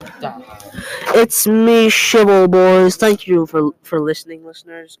It's me, Shivel Boys. Thank you for listening,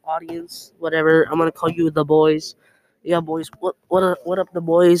 listeners, audience, whatever. I'm gonna call you the boys. Yeah, boys. What up, the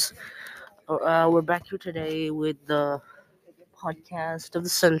boys? We're back here today with the podcast of the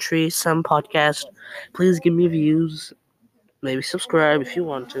century, some podcast. Please give me views. Maybe subscribe if you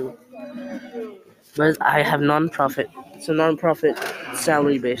want to. But I have non-profit. It's a non-profit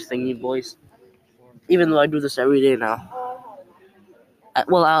salary-based thingy, boys. Even though I do this every day now.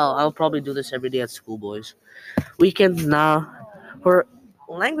 I'll probably do this every day at school, boys. Weekends now. For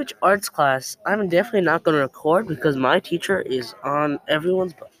language arts class, I'm definitely not gonna record because my teacher is on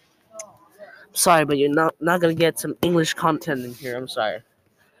everyone's butt. Sorry, but you're not gonna get some English content in here. I'm sorry.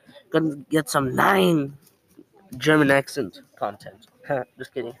 Gonna get some nine German accent content.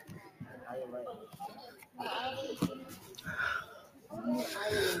 Just kidding.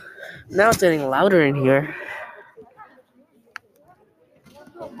 Now it's getting louder in here.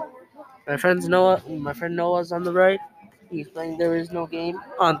 My friend Noah's on the right. He's playing There Is No Game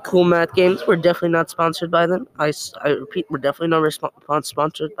on Cool Math Games. We're definitely not sponsored by them. I repeat, we're definitely not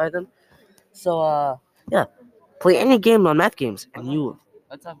sponsored by them. So, yeah. Play any game on math games, and you.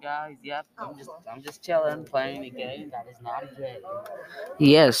 What's up, guys? Yep, I'm just chilling, playing a game that is not a game.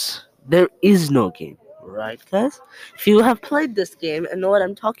 Yes, there is no game, right, guys? If you have played this game and know what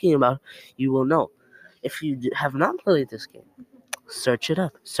I'm talking about, you will know. If you have not played this game, search it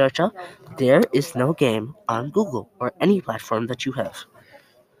up. Search up There Is No Game on Google or any platform that you have.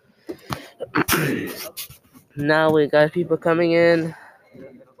 Now we got people coming in.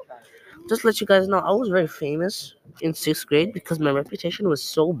 Just to let you guys know, I was very famous in 6th grade because my reputation was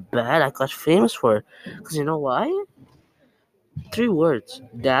so bad. I got famous for it. Because you know why? 3 words: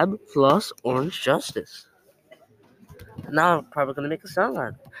 dab, floss, orange justice. Now I'm probably gonna make a song on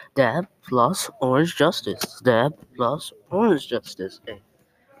it. Dab, floss, orange justice. Dab, floss, orange justice. Hey.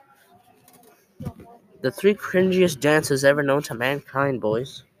 The 3 cringiest dances ever known to mankind,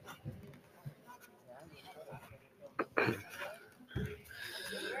 boys.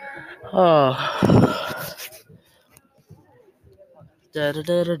 Oh.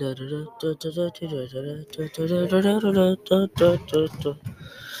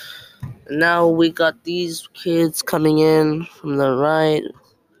 Now we got these kids coming in from the right.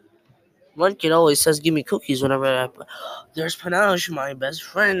 One kid always says, "Give me cookies" whenever I. There's Panache, my best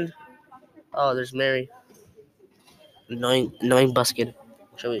friend. Oh, there's Mary. Annoying busket.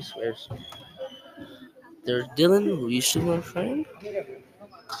 Joey swears. There's Dylan, who used to be my friend.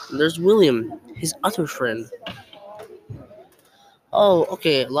 And there's William, his other friend. Oh,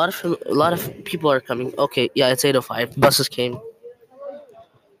 okay. A lot of people are coming. Okay, yeah, it's 8:05. Buses came.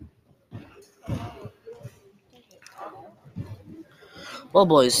 Well,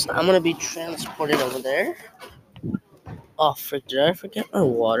 boys, I'm gonna be transported over there. Oh, frick! Did I forget my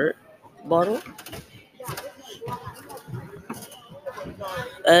water bottle?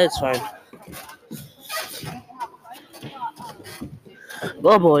 It's fine.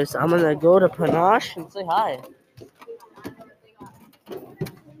 Well, boys, I'm gonna go to Panache and say hi.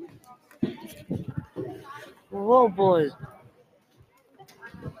 Whoa, boys.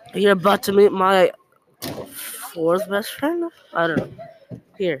 You're about to meet my fourth best friend? I don't know.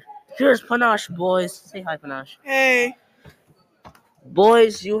 Here's Panache, boys. Say hi, Panache. Hey.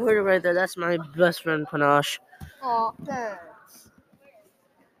 Boys, you heard it right there. That's my best friend, Panache. Aw, thanks.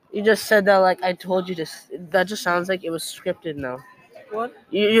 You just said that like I told you to. That just sounds like it was scripted now. What?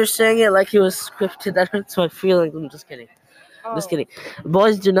 You're saying it like it was scripted. That hurts my feelings. I'm just kidding. Just kidding.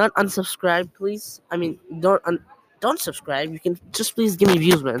 Boys, do not unsubscribe, please. I mean, don't subscribe. You can just please give me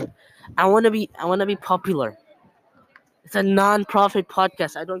views, man. I wanna be popular. It's a non-profit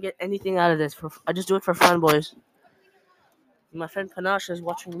podcast. I don't get anything out of this. I just do it for fun, boys. My friend Panache is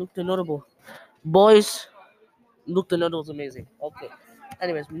watching Luke the Notable. Boys, Luke the Notable is amazing. Okay.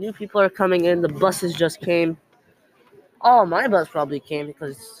 Anyways, new people are coming in. The buses just came. Oh, my bus probably came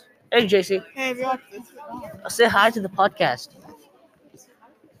because. Hey, JC. Hey, watch this. Say hi to the podcast.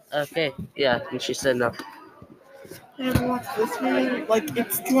 Okay. Yeah, and she said no. Hey, watch this movie. Like,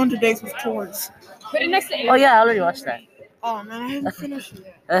 it's 200 Days with Tours. Put it next to Oh yeah, I already watched that. Oh, man, I haven't finished it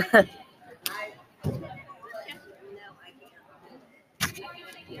yet.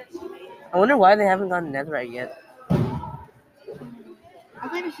 I wonder why they haven't gotten Netherite yet. I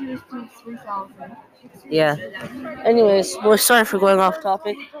think it should just do 3,000. Yeah. Anyways, boys, sorry for going off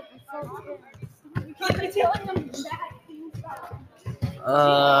topic.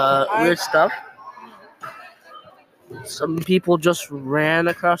 Weird stuff. Some people just ran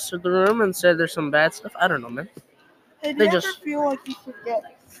across the room and said there's some bad stuff. I don't know, man. Hey, do They you ever just- feel like you forget,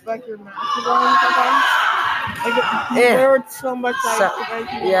 like, your math is on sometimes? You Eh. wear it so much So, that you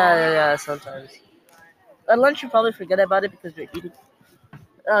forget you yeah, sometimes. At lunch, you probably forget about it because you're eating.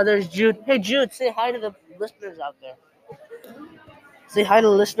 There's Jude. Hey, Jude, say hi to the listeners out there. Say hi to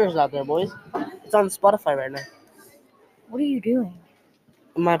the listeners out there, boys. It's on Spotify right now. What are you doing?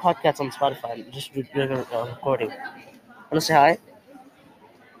 My podcast's on Spotify. I'm just doing a recording. Wanna say hi?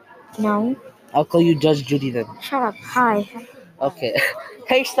 No. I'll call you Judge Judy then. Shut up. Hi. Okay.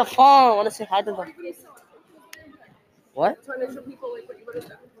 Hey, Stefan, wanna say hi to them? What?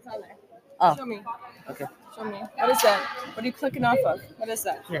 Oh, Show me. okay. Show me. What is that? What are you clicking off of? What is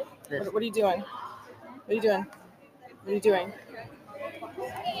that? Here, this. What are you doing? What are you doing? What are you doing?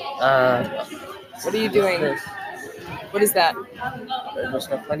 What are you doing? This. What is that?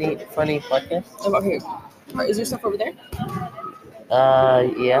 Just a funny podcast. Oh, okay. Is there stuff over there?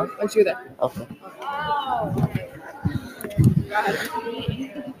 Yeah. Let's do that. Okay.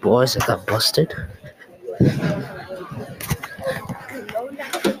 Boys, I got busted.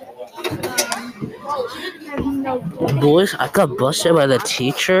 Boys, I got busted by the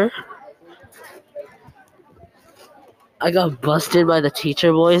teacher.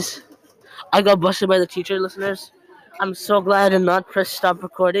 Boys. I got busted by the teacher, listeners. I'm so glad I did not press stop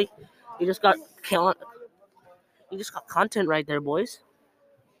recording. You just got content right there, boys.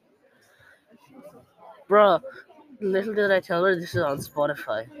 Bruh, little did I tell her this is on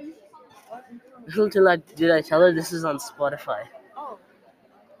Spotify. Did I tell her this is on Spotify.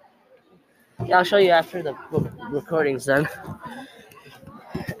 Yeah, I'll show you after the recording's done.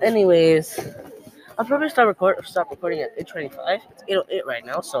 Anyways, I'll probably stop recording at 8:25. It's 8:08 right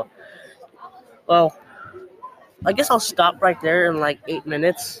now, so well, I guess I'll stop right there in like 8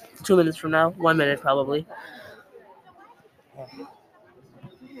 minutes, 2 minutes from now, 1 minute probably.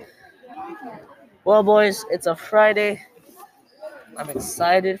 Well, boys, it's a Friday. I'm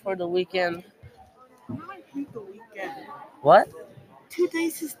excited for the weekend. I hate the weekend. What? 2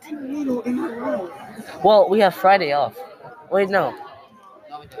 days is too little in a row. Well, we have Friday off. Wait, no.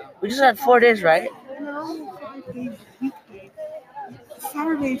 We just had 4 days, right? No, 5 days weekday.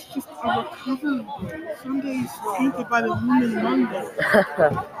 Saturday is just a recovery day. Sunday is tainted by the moon and Monday.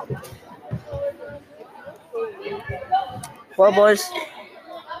 Well, boys,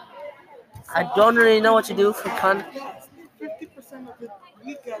 I don't really know what to do for 50% of the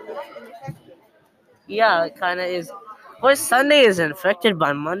weekend is ineffective. Yeah, it kind of is. Boys, Sunday is infected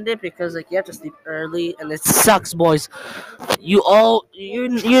by Monday because like you have to sleep early and it sucks, boys. You know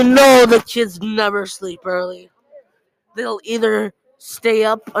the kids never sleep early. They'll either stay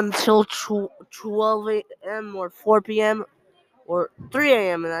up until 12 a.m. or 4 p.m. or 3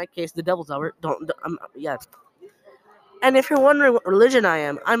 a.m. in that case, the devil's hour. Yeah. And if you're wondering what religion I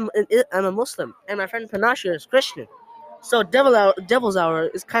am, I'm a Muslim, and my friend Panasha is Christian. So devil's hour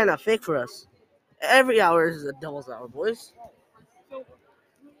is kind of fake for us. Every hour is a devil's hour, boys. So,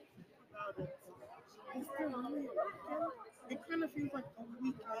 about it. Is there really a weekend? It kind of feels like a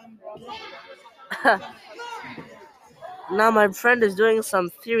weekend day. Now my friend is doing some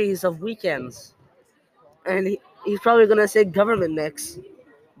theories of weekends, and he's probably gonna say government next.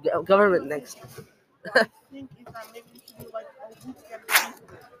 Government next. I think is that maybe we should do like a weekend.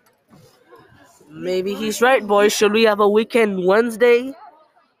 Maybe he's right, boys. Should we have a weekend Wednesday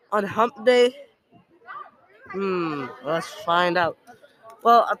on Hump Day? Let's find out.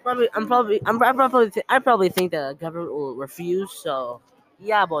 Well, I probably think the government will refuse. So,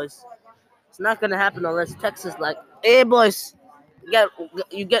 yeah, boys, it's not gonna happen unless Texas like, hey, boys,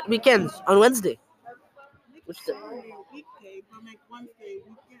 you get weekends on Wednesday. Which the, Saturday a weekday, but make Wednesday a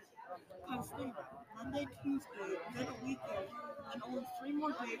weekend. Because think about it. Monday, Tuesday, then a weekend, and only 3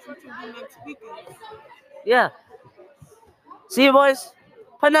 more days until the next weekend. yeah. See, boys,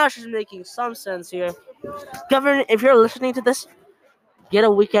 Panache is making some sense here. Governor, if you're listening to this, get a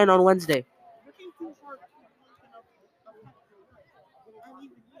weekend on Wednesday. Working too hard to affect your life. And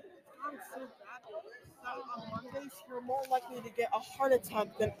even you, it's gotten so bad that on Mondays you're more likely to get a heart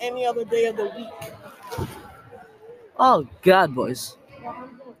attack than any other day of the week. Oh God, boys,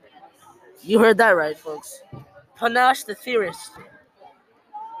 you heard that right, folks. Panache the theorist.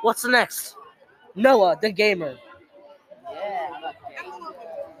 What's next? Noah the gamer.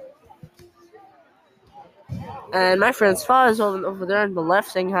 And my friend Spa is over there on the left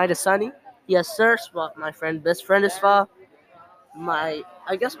saying hi to Sunny. Yes, sir. Spa, my best friend is Spa. I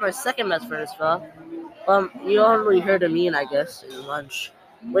guess my second best friend is Spa. You already heard of me, and I guess in lunch.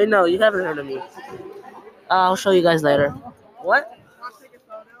 Wait, no, you haven't heard of me. I'll show you guys later. What? Want to take a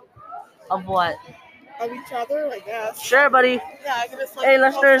photo Of what? of each other, I guess. Sure, buddy. Yeah, I can just like Hey,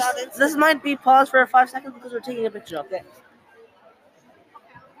 post listeners, that Instagram. this might be paused for 5 seconds because we're taking a picture. Okay.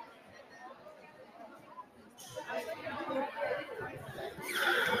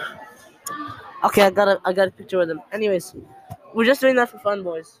 Okay, I got a picture with him. Anyways, we're just doing that for fun,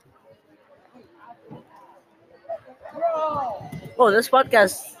 boys. Oh,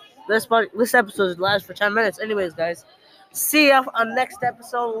 this episode is lasts for 10 minutes. Anyways, guys, see ya on next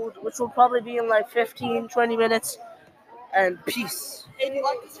episode, which will probably be in like 15, 20 minutes. And peace. Hey, do you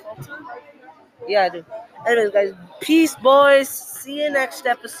like this filter? Yeah, I do. Anyways, guys, peace, boys. See you next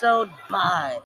episode. Bye.